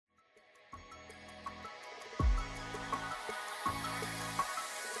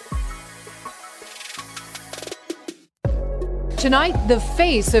Tonight, the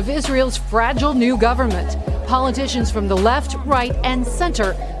face of Israel's fragile new government. Politicians from the left, right, and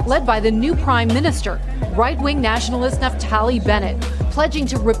center, led by the new prime minister, right-wing nationalist Naftali Bennett, pledging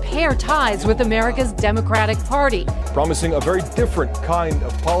to repair ties with America's Democratic Party. Promising a very different kind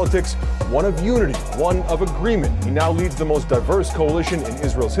of politics, one of unity, one of agreement. He now leads the most diverse coalition in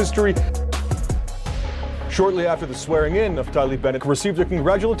Israel's history. Shortly after the swearing in, Naftali Bennett received a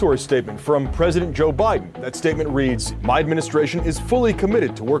congratulatory statement from President Joe Biden. That statement reads, "My administration is fully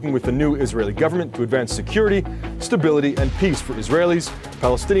committed to working with the new Israeli government to advance security, stability, and peace for Israelis,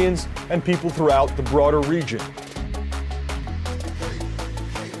 Palestinians, and people throughout the broader region."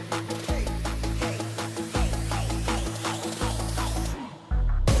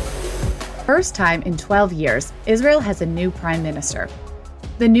 First time in 12 years, Israel has a new prime minister.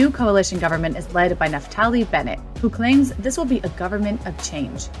 The new coalition government is led by Naftali Bennett, who claims this will be a government of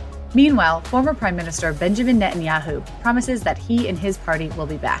change. Meanwhile, former Prime Minister Benjamin Netanyahu promises that he and his party will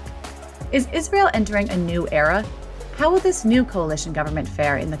be back. Is Israel entering a new era? How will this new coalition government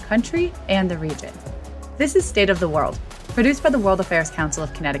fare in the country and the region? This is State of the World, produced by the World Affairs Council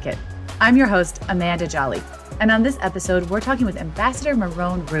of Connecticut. I'm your host, Amanda Jolly, and on this episode, we're talking with Ambassador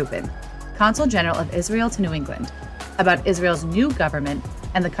Meron Rubin, Consul General of Israel to New England, about Israel's new government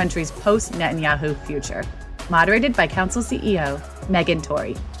and the country's post-Netanyahu future, moderated by Council CEO Megan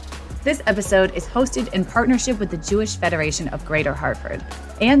Torrey. This episode is hosted in partnership with the Jewish Federation of Greater Hartford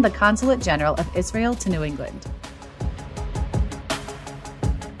and the Consulate General of Israel to New England.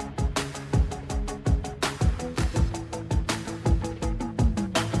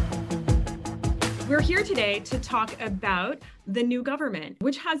 We're here today to talk about the new government,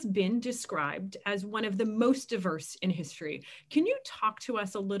 which has been described as one of the most diverse in history. Can you talk to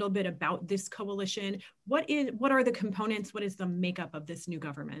us a little bit about this coalition? What are the components? What is the makeup of this new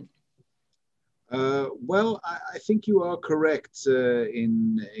government? I think you are correct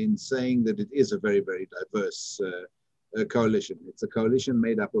in saying that it is a very, very diverse coalition. It's a coalition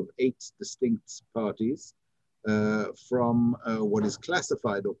made up of 8 distinct parties. From what is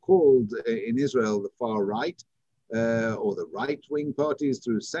classified or called in Israel the far right, or the right-wing parties,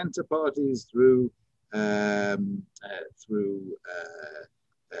 through center parties, through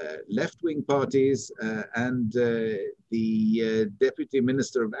left-wing parties, and the Deputy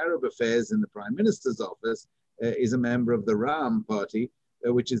Minister of Arab Affairs in the Prime Minister's office is a member of the Ra'am Party,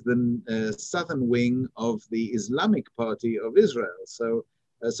 which is the southern wing of the Islamic Party of Israel.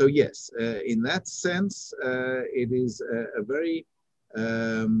 So yes, in that sense, it is a very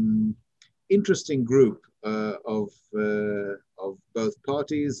interesting group of both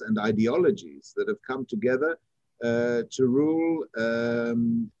parties and ideologies that have come together to rule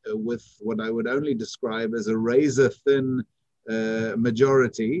with what I would only describe as a razor-thin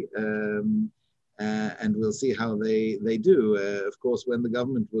majority, and we'll see how they do. Of course, when the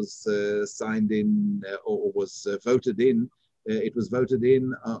government was signed in or was voted in, it was voted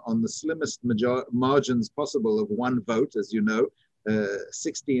in on the slimmest margins possible of one vote, as you know,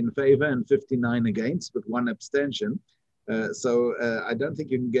 60 in favor and 59 against, but 1 abstention. So I don't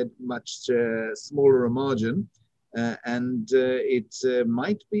think you can get much smaller a margin. And it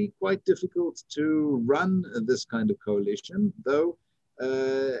might be quite difficult to run this kind of coalition, though,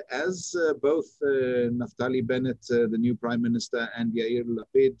 as both Naftali Bennett, the new prime minister, and Yair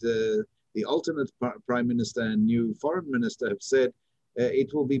Lapid, the alternate prime minister and new foreign minister, have said,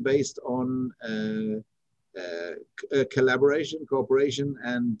 it will be based on collaboration, cooperation,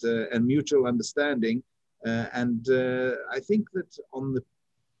 and mutual understanding. And I think that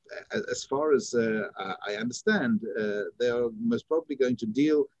as far as I understand, they are most probably going to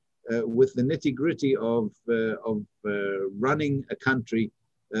deal with the nitty-gritty of running a country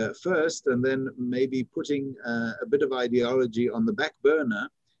first, and then maybe putting a bit of ideology on the back burner,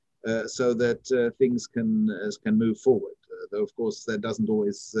 so that things can move forward. Though, of course, that doesn't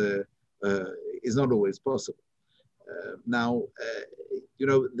always is not always possible. Now,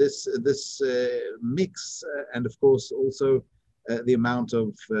 this mix, and of course also the amount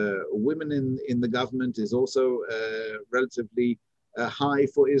of women in the government is also relatively high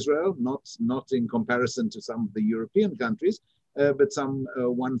for Israel. Not in comparison to some of the European countries, but some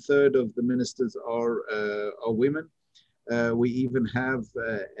 1/3 of the ministers are women. We even have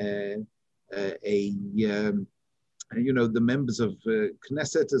the members of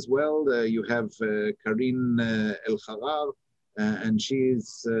Knesset as well. You have Karine El-Harar, and she's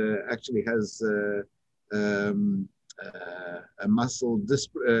actually has a muscle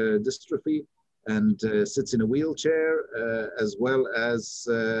dystrophy and sits in a wheelchair, as well as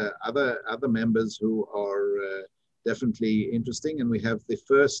other members who are definitely interesting. And we have the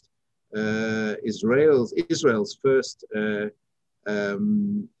first Israel's first a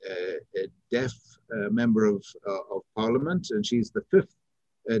deaf member of parliament, and she's the fifth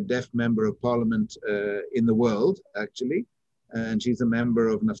deaf member of parliament in the world, actually. And she's a member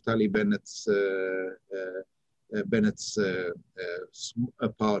of Naftali Bennett's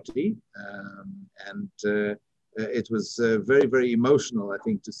party. It was very, very emotional, I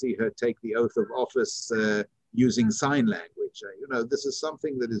think, to see her take the oath of office using sign language. This is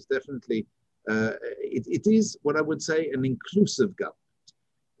something that is definitely, it is what I would say an inclusive government.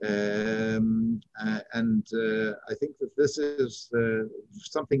 I think that this is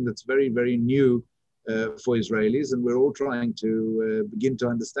something that's very, very new for Israelis, and we're all trying to begin to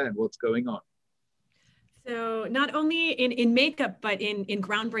understand what's going on. So not only in makeup, but in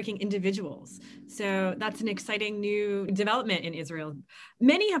groundbreaking individuals. So that's an exciting new development in Israel.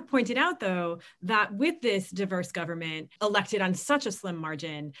 Many have pointed out, though, that with this diverse government elected on such a slim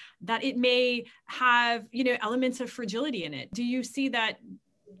margin, that it may have, elements of fragility in it. Do you see that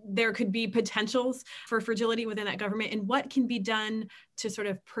there could be potentials for fragility within that government, and what can be done to sort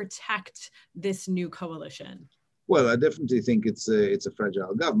of protect this new coalition? Well, I definitely think it's a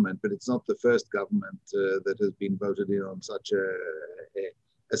fragile government, but it's not the first government that has been voted in on such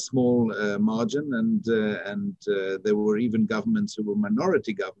a small margin. And there were even governments who were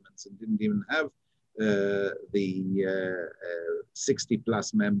minority governments and didn't even have the 60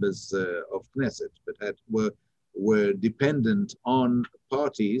 plus members of Knesset, but were dependent on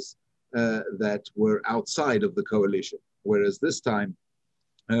parties that were outside of the coalition. Whereas this time,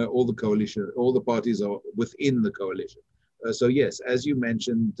 all the parties are within the coalition. So yes, as you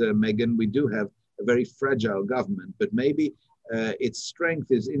mentioned, Megan, we do have a very fragile government, but maybe its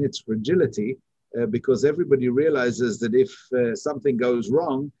strength is in its fragility because everybody realizes that if something goes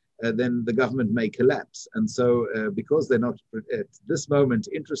wrong, then the government may collapse. And so because they're not at this moment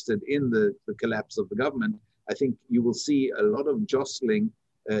interested in the collapse of the government, I think you will see a lot of jostling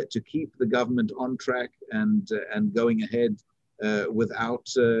to keep the government on track and going ahead without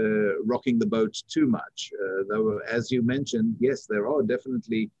rocking the boat too much. Though, as you mentioned, yes, there are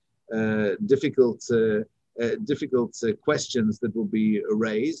definitely difficult questions that will be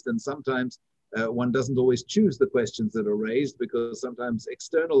raised, and sometimes one doesn't always choose the questions that are raised because sometimes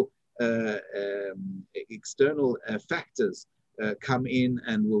external factors come in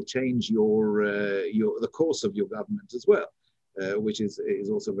and will change the course of your government as well. Which is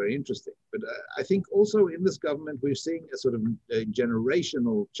also very interesting. But I think also in this government, we're seeing a sort of a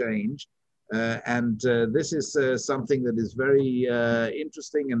generational change. And this is something that is very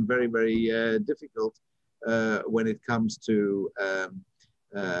interesting and very, very difficult when it comes to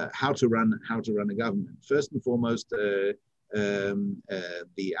how to run a government. First and foremost, the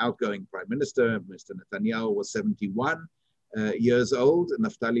outgoing prime minister, Mr. Netanyahu, was 71 years old.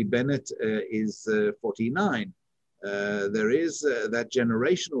 Naftali Bennett is 49. There is that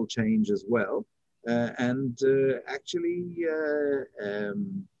generational change as well.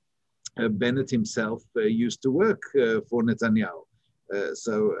 Bennett himself used to work for Netanyahu.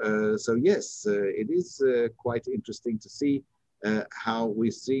 So yes, it is quite interesting to see how we're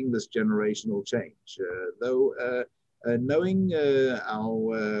seeing this generational change. Knowing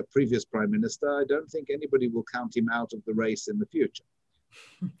our previous prime minister, I don't think anybody will count him out of the race in the future.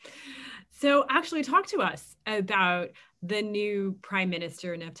 So actually talk to us about the new Prime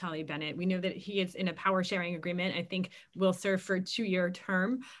Minister, Naftali Bennett. We know that he is in a power sharing agreement, I think will serve for a 2-year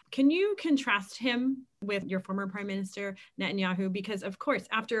term. Can you contrast him with your former Prime Minister, Netanyahu? Because of course,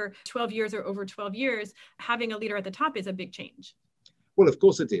 after 12 years or over 12 years, having a leader at the top is a big change. Well, of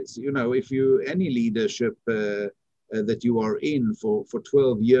course it is. If any leadership that you are in for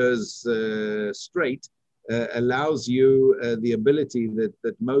 12 years straight, allows you the ability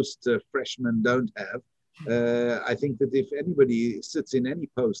that most freshmen don't have. I think that if anybody sits in any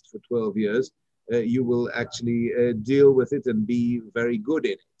post for 12 years, you will actually deal with it and be very good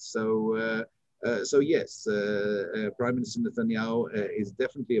in it. So yes, Prime Minister Netanyahu is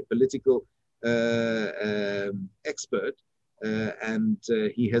definitely a political expert, and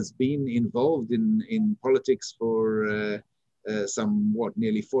he has been involved in politics for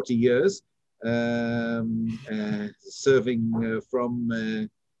nearly 40 years. Serving from the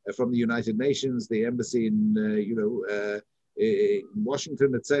United Nations, the embassy in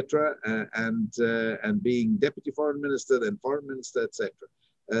Washington, etc., and being deputy foreign minister, then foreign minister, etc.,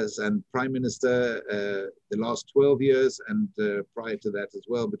 and prime minister the last 12 years, and prior to that as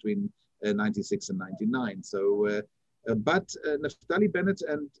well, between 96 and 99. So, but Naftali Bennett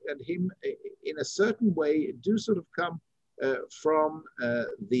and him, in a certain way, do sort of come from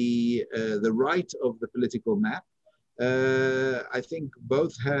the right of the political map, I think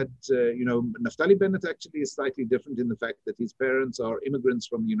both had, Naftali Bennett actually is slightly different in the fact that his parents are immigrants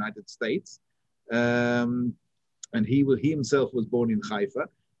from the United States. And he himself was born in Haifa.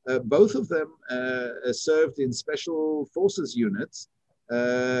 Both of them served in special forces units,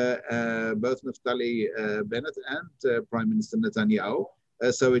 both Naftali Bennett and Prime Minister Netanyahu.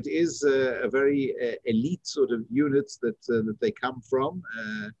 So it is a very elite sort of units that they come from,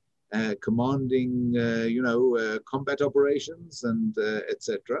 commanding, combat operations and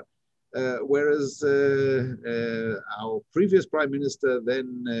etc. Whereas our previous Prime Minister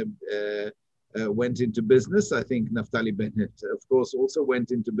then went into business. I think Naftali Bennett, of course, also went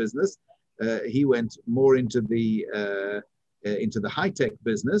into business. He went more into the high-tech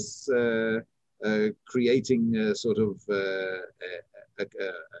business, creating sort of a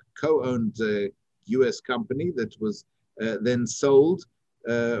co-owned U.S. company that was then sold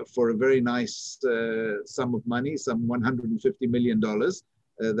for a very nice sum of money, some $150 million.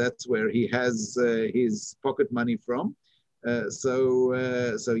 That's where he has his pocket money from. So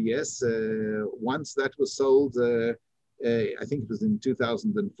yes, once that was sold, I think it was in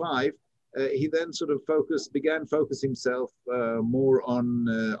 2005, he then sort of began focus himself more on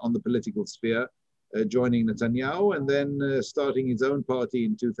the political sphere, joining Netanyahu and then starting his own party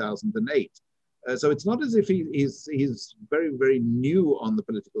in 2008. So it's not as if he's very, very new on the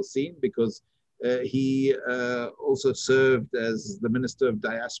political scene, because he also served as the Minister of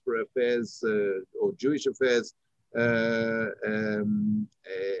Diaspora Affairs or Jewish Affairs.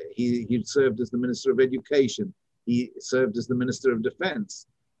 He served as the Minister of Education. He served as the Minister of Defense.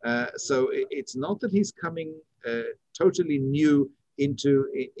 So it's not that he's coming totally new into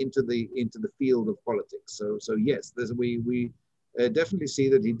the field of politics. So yes, we definitely see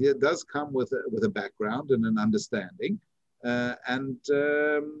that he does come with a background and an understanding, and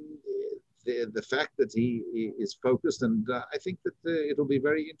the fact that he is focused, and I think that it'll be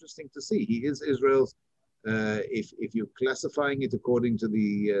very interesting to see. He is Israel's. If you're classifying it according to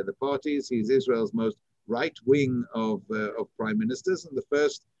the parties, he's Israel's most right wing of prime ministers, and the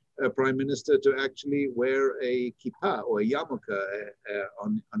first prime minister to actually wear a kippah or a yarmulke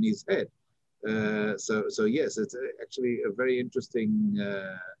on his head. So yes, it's actually a very interesting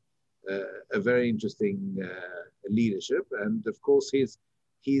leadership, and of course his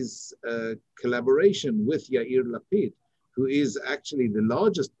collaboration with Yair Lapid, who is actually the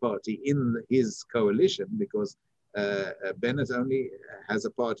largest party in his coalition, because Bennett only has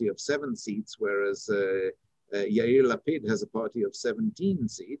a party of 7 seats, whereas Yair Lapid has a party of 17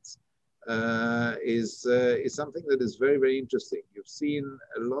 seats, is something that is very, very interesting. You've seen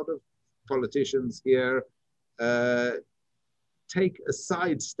a lot of politicians here take a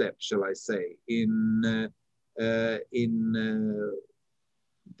sidestep, shall I say, in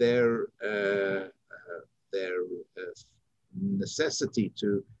their necessity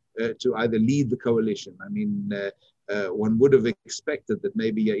to either lead the coalition. I mean, one would have expected that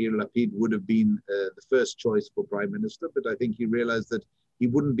maybe Yair Lapid would have been the first choice for prime minister, but I think he realized that he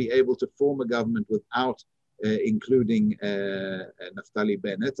wouldn't be able to form a government without including Naftali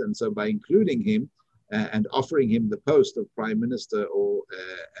Bennett. And so by including him and offering him the post of prime minister,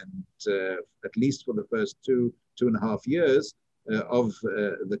 at least for the first two and a half years of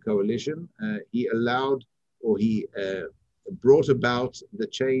the coalition, he allowed, or he brought about the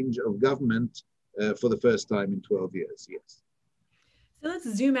change of government for the first time in 12 years, yes. So let's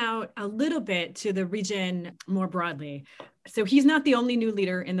zoom out a little bit to the region more broadly. So he's not the only new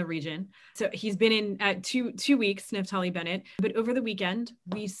leader in the region. So he's been in 2 weeks, Naftali Bennett. But over the weekend,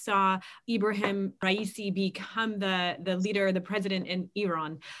 we saw Ibrahim Raisi become the leader, the president in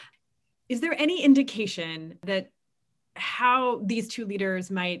Iran. Is there any indication that how these two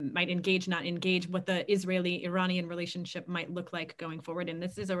leaders might engage, not engage, what the Israeli-Iranian relationship might look like going forward? And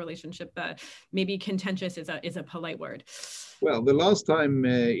this is a relationship that maybe contentious is a polite word. Well, the last time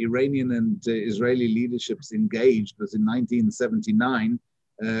Iranian and Israeli leaderships engaged was in 1979,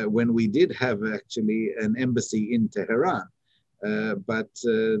 when we did have actually an embassy in Tehran. But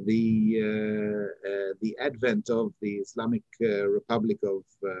the advent of the Islamic Republic of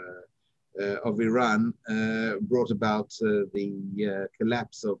Iran brought about the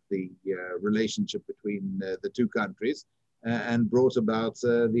collapse of the relationship between the two countries, and brought about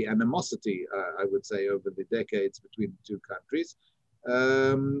the animosity, I would say, over the decades between the two countries.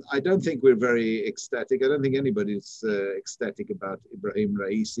 I don't think we're very ecstatic. I don't think anybody's ecstatic about Ibrahim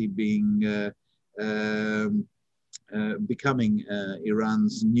Raisi becoming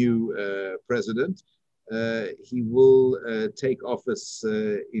Iran's new president. He will take office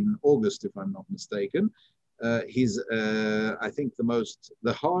in August, if I'm not mistaken. He's, I think,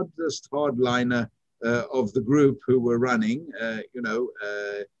 the hardest hardliner of the group who were running.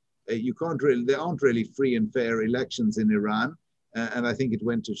 You can't really, there aren't really free and fair elections in Iran, and I think it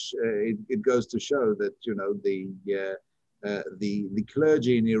it goes to show that the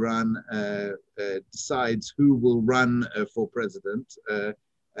clergy in Iran decides who will run for president,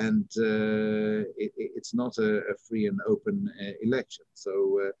 and it's not a free and open election.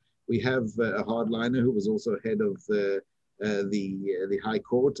 So we have a hardliner who was also head of the High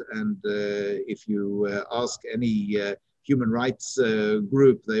Court, and if you ask any human rights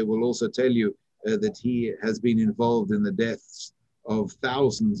group, they will also tell you that he has been involved in the deaths of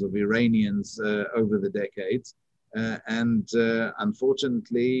thousands of Iranians over the decades.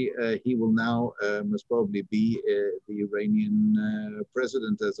 Unfortunately, he will now most probably be the Iranian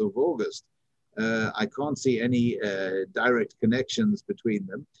president as of August. I can't see any direct connections between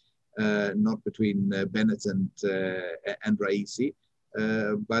them, not between Bennett and Raisi.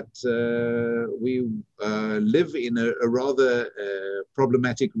 But we live in a rather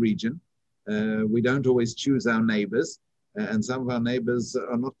problematic region. We don't always choose our neighbors, and some of our neighbors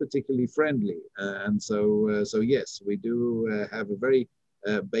are not particularly friendly. So yes, we do have a very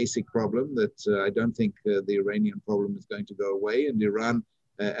basic problem that I don't think the Iranian problem is going to go away. And Iran,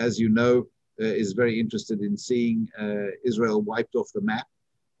 as you know, is very interested in seeing Israel wiped off the map.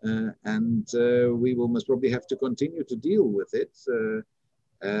 And we will most probably have to continue to deal with it,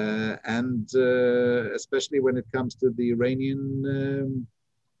 especially when it comes to the Iranian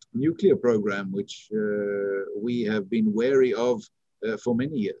nuclear program, which we have been wary of for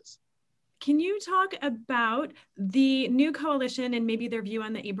many years. Can you talk about the new coalition and maybe their view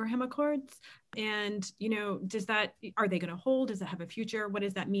on the Abraham Accords? And, are they going to hold? Does it have a future? What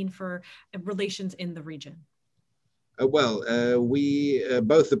does that mean for relations in the region? We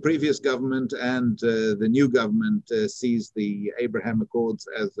both the previous government and the new government sees the Abraham Accords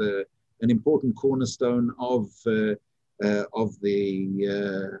as an important cornerstone of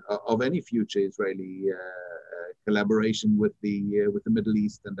any future Israeli collaboration with the Middle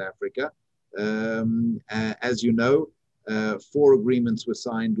East and Africa. As you know, 4 agreements were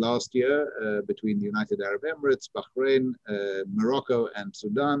signed last year between the United Arab Emirates, Bahrain, Morocco, and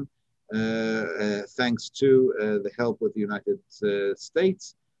Sudan. Thanks to the help with the United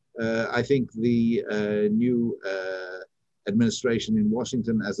States. I think the new administration in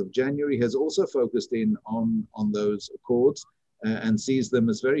Washington as of January has also focused in on those accords and sees them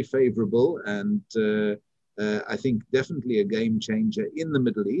as very favorable and I think definitely a game changer in the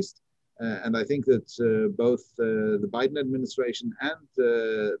Middle East. And I think that both the Biden administration and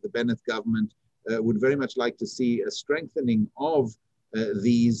the Bennett government would very much like to see a strengthening of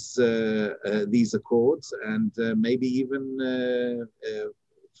these accords, and maybe even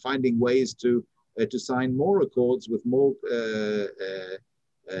finding ways to sign more accords with more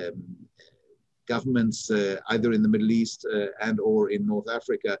governments, either in the Middle East and or in North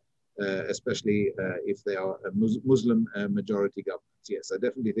Africa, especially if they are Muslim majority governments. Yes, I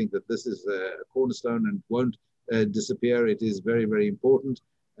definitely think that this is a cornerstone and won't disappear. It is very, very important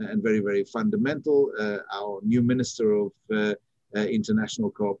and very, very fundamental. Our new Minister of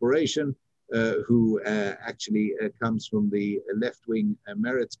International Cooperation, who actually comes from the left-wing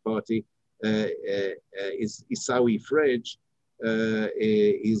Meretz party, is Isawi Frej,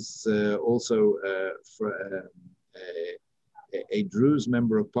 is also a Druze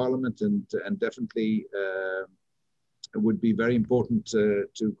member of parliament, and definitely would be very important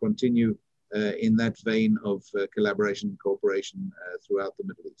to continue in that vein of collaboration and cooperation throughout the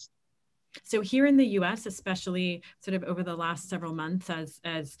Middle East. So here in the U.S., especially sort of over the last several months,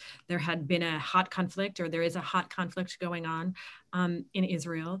 as there had been a hot conflict, or there is a hot conflict going on in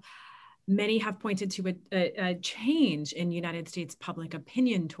Israel, many have pointed to a change in United States public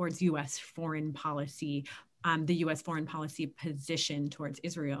opinion towards U.S. foreign policy, the U.S. foreign policy position towards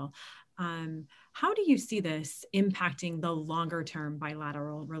Israel. How do you see this impacting the longer-term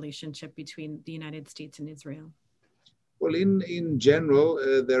bilateral relationship between the United States and Israel? Well, in general,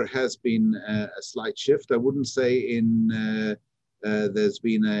 there has been a slight shift. I wouldn't say there's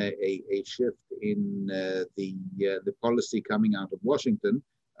been a shift in the policy coming out of Washington.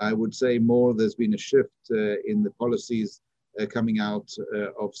 I would say more there's been a shift in the policies coming out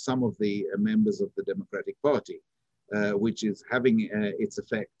of some of the members of the Democratic Party, which is having its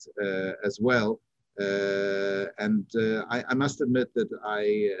effect as well. I must admit that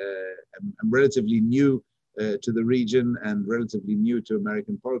I am relatively new to the region and relatively new to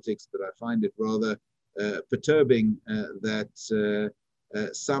American politics, but I find it rather perturbing that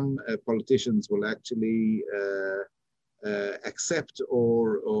some politicians will actually accept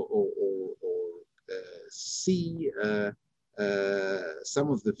or see some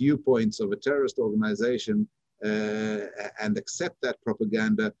of the viewpoints of a terrorist organization and accept that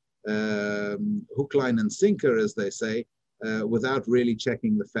propaganda hook, line, and sinker, as they say, without really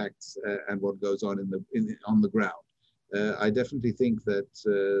checking the facts and what goes on on the ground. I definitely think that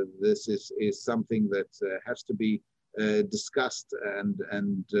this is something that has to be discussed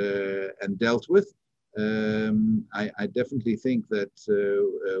and dealt with. I definitely think that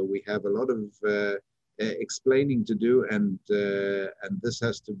we have a lot of explaining to do, and this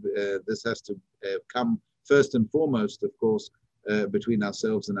has to come first and foremost, of course, between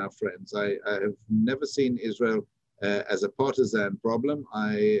ourselves and our friends. I have never seen Israel as a partisan problem.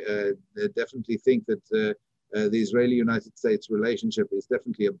 I definitely think that the Israeli-United States relationship is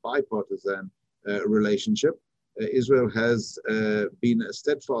definitely a bipartisan relationship. Israel has been a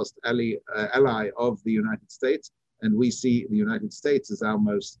steadfast ally of the United States, and we see the United States as our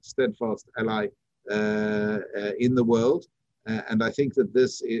most steadfast ally in the world. And I think that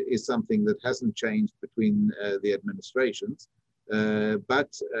this is something that hasn't changed between the administrations.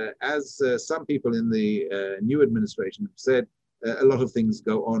 But as some people in the new administration have said, a lot of things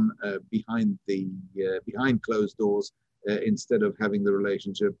go on behind closed doors instead of having the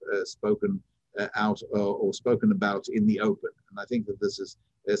relationship spoken out or spoken about in the open. And I think that this is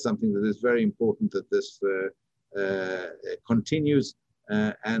something that is very important, that this continues.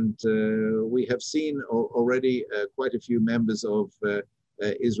 And we have seen already quite a few members of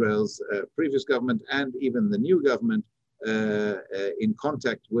Israel's previous government and even the new government in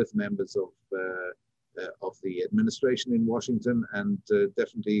contact with members of the administration in Washington, and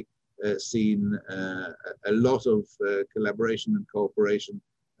definitely seen a lot of collaboration and cooperation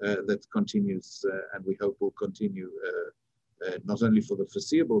that continues, and we hope will continue not only for the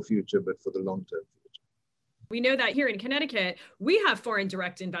foreseeable future, but for the long-term future. We know that here in Connecticut, we have foreign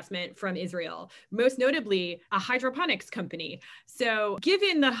direct investment from Israel, most notably a hydroponics company. So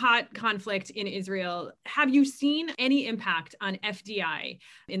given the hot conflict in Israel, have you seen any impact on FDI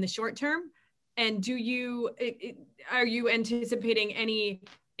in the short term? And are you anticipating any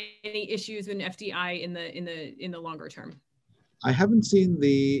issues in FDI in the longer term? I haven't seen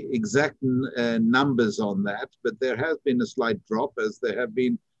the exact numbers on that, but there has been a slight drop, as there have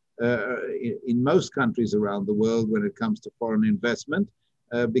been in most countries around the world when it comes to foreign investment,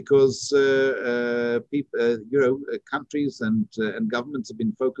 because countries and governments have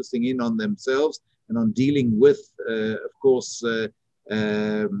been focusing in on themselves and on dealing with, of course,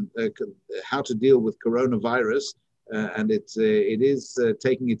 how to deal with coronavirus, and it is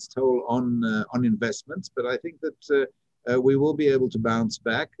taking its toll on investments. But I think that we will be able to bounce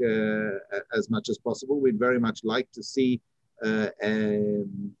back as much as possible. We'd very much like to see a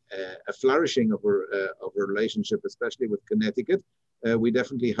flourishing of a relationship, especially with Connecticut. We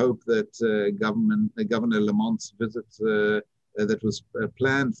definitely hope that Governor Lamont's visit that was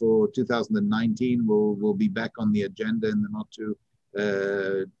planned for 2019 will be back on the agenda in the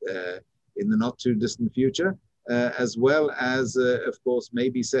not too distant future, as well as of course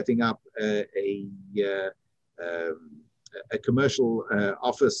maybe setting up a commercial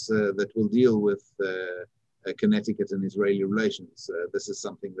office that will deal with Connecticut and Israeli relations. This is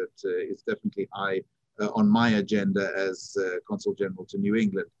something that is definitely high on my agenda as Consul General to New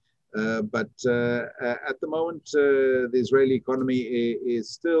England. But at the moment, the Israeli economy is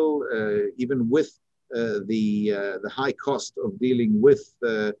still, even with the high cost of dealing with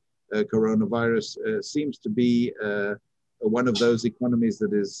coronavirus, seems to be one of those economies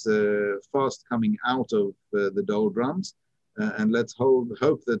that is fast coming out of the doldrums. And let's hope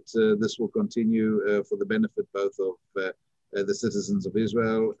that this will continue for the benefit both of the citizens of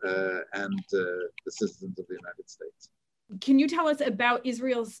Israel and the citizens of the United States. Can you tell us about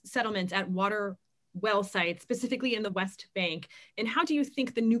Israel's settlements at water well sites, specifically in the West Bank? And how do you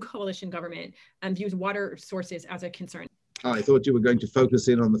think the new coalition government views water sources as a concern? I thought you were going to focus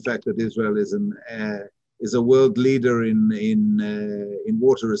in on the fact that Israel is a world leader in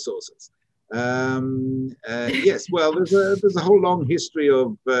water resources. Yes, well, there's a whole long history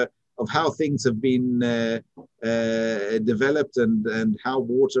of how things have been developed and how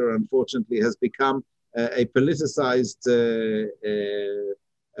water, unfortunately, has become a politicized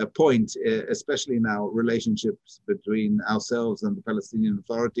point, especially in our relationships between ourselves and the Palestinian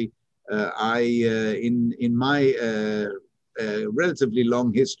Authority. In my relatively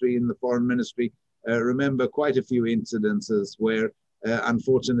long history in the foreign ministry, remember quite a few incidences where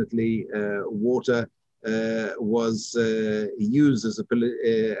unfortunately, water was used as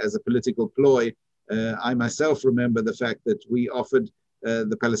a political ploy. I myself remember the fact that we offered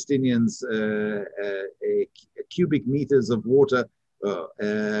the Palestinians cubic meters of water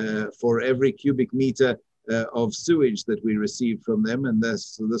for every cubic meter of sewage that we received from them, and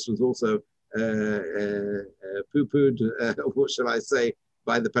this was also poo-pooed, what shall I say,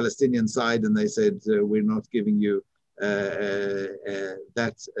 by the Palestinian side, and they said we're not giving you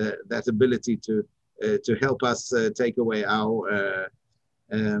that ability to help us take away our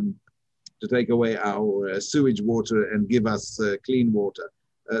sewage water and give us clean water.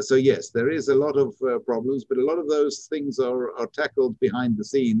 So yes, there is a lot of problems, but a lot of those things are tackled behind the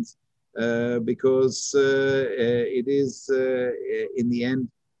scenes because it is in the end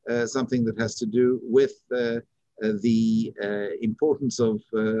something that has to do with the importance of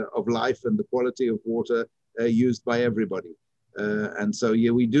life and the quality of water used by everybody. And so,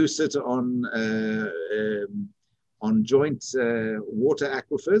 yeah, we do sit on joint water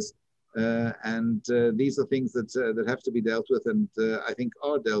aquifers, and these are things that have to be dealt with, and I think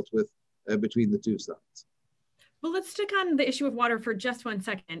are dealt with between the two sides. Well, let's stick on the issue of water for just 1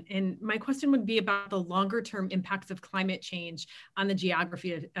 second. And my question would be about the longer term impacts of climate change on the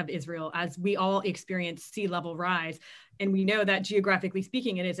geography of Israel, as we all experience sea level rise. And we know that geographically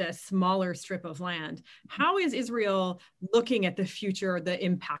speaking, it is a smaller strip of land. How is Israel looking at the future, the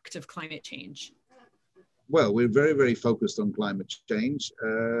impact of climate change? Well, we're very, very focused on climate change.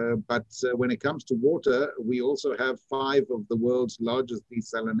 But when it comes to water, we also have 5 of the world's largest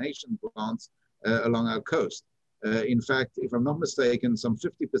desalination plants along our coast. In fact, if I'm not mistaken, some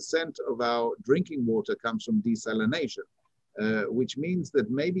 50% of our drinking water comes from desalination, which means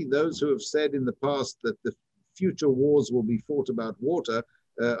that maybe those who have said in the past that the future wars will be fought about water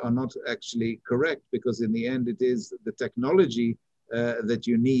are not actually correct, because in the end it is the technology that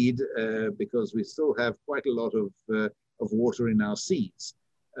you need, because we still have quite a lot of water in our seas.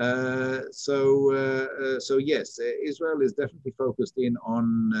 So yes, Israel is definitely focused in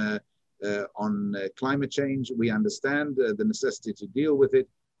on climate change. We understand the necessity to deal with it.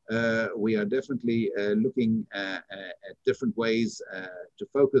 We are definitely looking at different ways to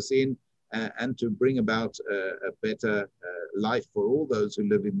focus in and to bring about a better life for all those who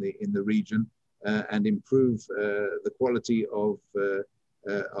live in the region, and improve the quality of the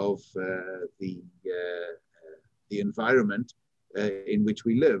environment in which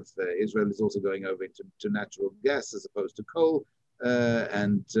we live. Israel is also going over into natural gas as opposed to coal.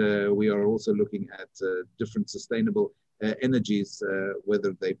 And we are also looking at different sustainable energies,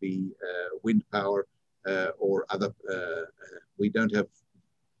 whether they be wind power or other. We don't have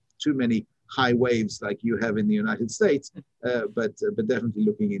too many high waves like you have in the United States, but definitely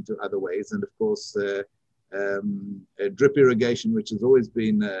looking into other ways. And of course, drip irrigation, which has always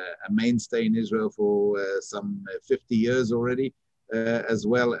been a mainstay in Israel for some 50 years already, as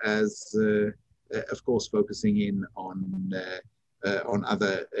well as, of course, focusing in on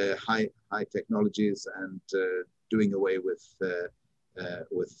other high technologies, and doing away with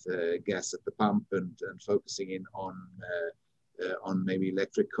gas at the pump, and focusing in on maybe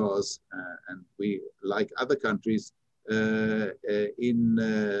electric cars. And we, like other countries in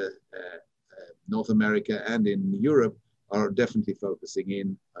North America and in Europe, are definitely focusing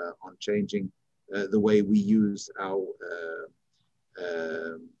in on changing the way we use our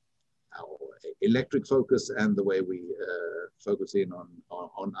electric focus, and the way we focus in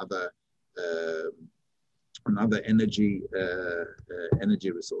on other energy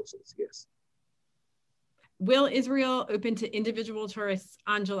resources. Yes. Will Israel open to individual tourists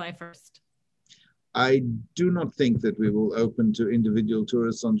on July 1st? I do not think that we will open to individual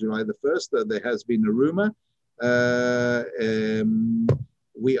tourists on July the 1st. There has been a rumor.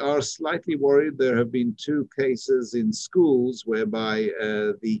 We are slightly worried. There have been 2 cases in schools whereby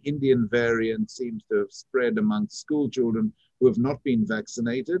the Indian variant seems to have spread amongst school children who have not been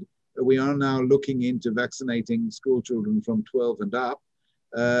vaccinated. We are now looking into vaccinating school children from 12 and up.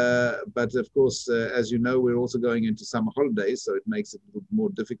 But of course, as you know, we're also going into summer holidays, so it makes it a little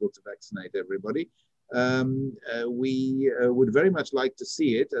more difficult to vaccinate everybody. We would very much like to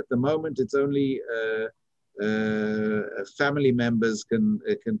see it. At the moment, it's only family members can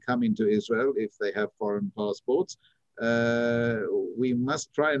come into Israel if they have foreign passports. We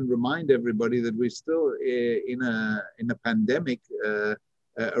must try and remind everybody that we're still in a pandemic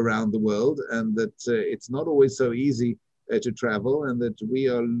around the world, and that it's not always so easy to travel, and that we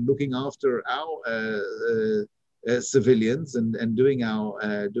are looking after our civilians and doing our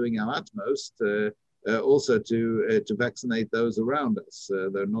utmost also to vaccinate those around us,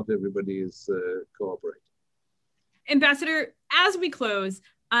 though not everybody is cooperating. Ambassador, as we close,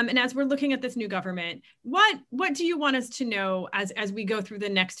 and as we're looking at this new government, what do you want us to know as we go through the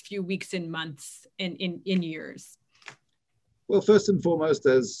next few weeks and months and in years? Well, first and foremost,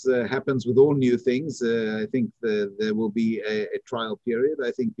 as happens with all new things, I think there will be a trial period.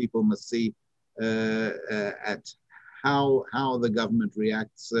 I think people must see at how the government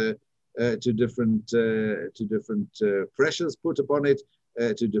reacts to different pressures put upon it,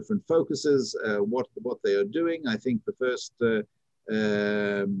 to different focuses, what they are doing. I think the first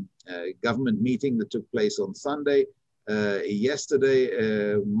government meeting that took place on Sunday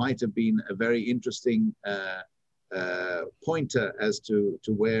yesterday might have been a very interesting pointer as to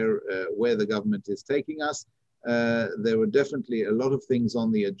where the government is taking us. There were definitely a lot of things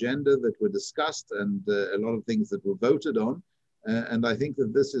on the agenda that were discussed and a lot of things that were voted on. And I think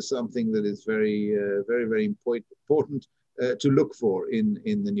that this is something that is very, very important to look for in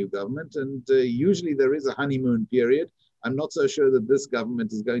the new government. And usually there is a honeymoon period. I'm not so sure that this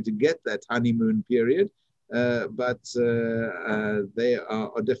government is going to get that honeymoon period, but they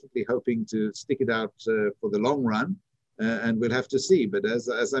are definitely hoping to stick it out for the long run, and we'll have to see. But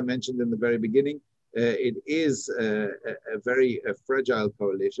as I mentioned in the very beginning, it is a very fragile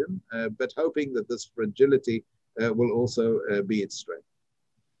coalition, but hoping that this fragility will also be its strength.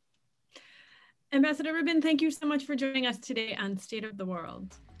 Ambassador Rubin, thank you so much for joining us today on State of the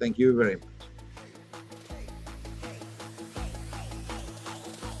World. Thank you very much.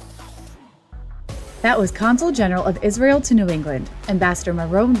 That was Consul General of Israel to New England, Ambassador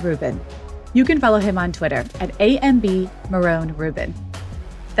Meron Rubin. You can follow him on Twitter at @AMB_Meron_Rubin.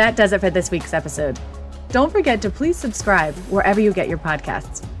 That does it for this week's episode. Don't forget to please subscribe wherever you get your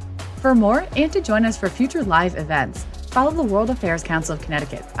podcasts. For more and to join us for future live events, follow the World Affairs Council of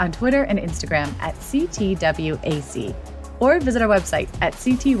Connecticut on Twitter and Instagram at CTWAC, or visit our website at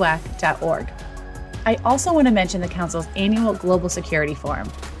ctwac.org. I also want to mention the Council's annual Global Security Forum,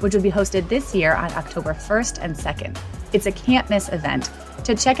 which will be hosted this year on October 1st and 2nd. It's a can't-miss event.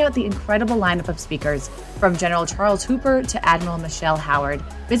 To check out the incredible lineup of speakers, from General Charles Hooper to Admiral Michelle Howard,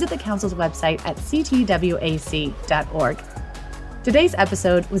 visit the Council's website at ctwac.org. Today's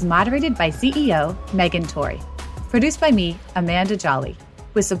episode was moderated by CEO Megan Torrey, produced by me, Amanda Jolly,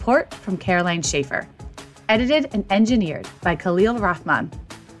 with support from Caroline Schaefer, edited and engineered by Khalil Rahman.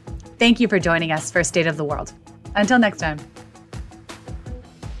 Thank you for joining us for State of the World. Until next time.